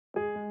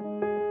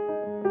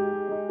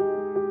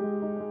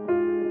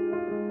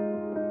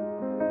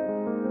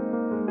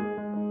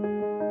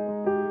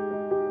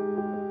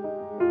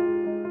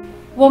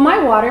Will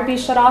my water be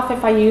shut off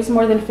if I use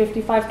more than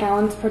 55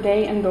 gallons per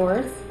day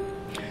indoors?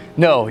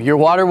 No, your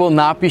water will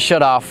not be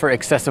shut off for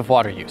excessive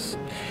water use.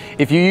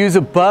 If you use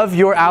above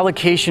your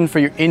allocation for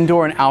your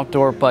indoor and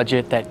outdoor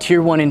budget, that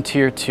Tier 1 and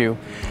Tier 2,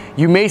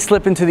 you may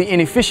slip into the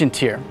inefficient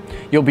tier.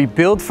 You'll be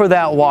billed for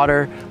that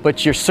water,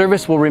 but your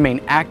service will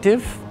remain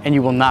active and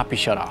you will not be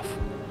shut off.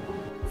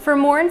 For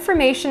more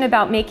information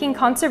about making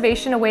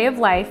conservation a way of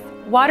life,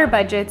 water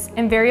budgets,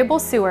 and variable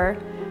sewer,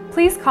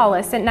 please call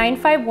us at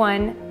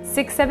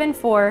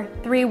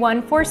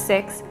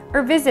 951-674-3146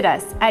 or visit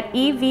us at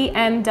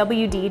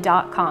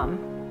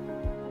evmwd.com.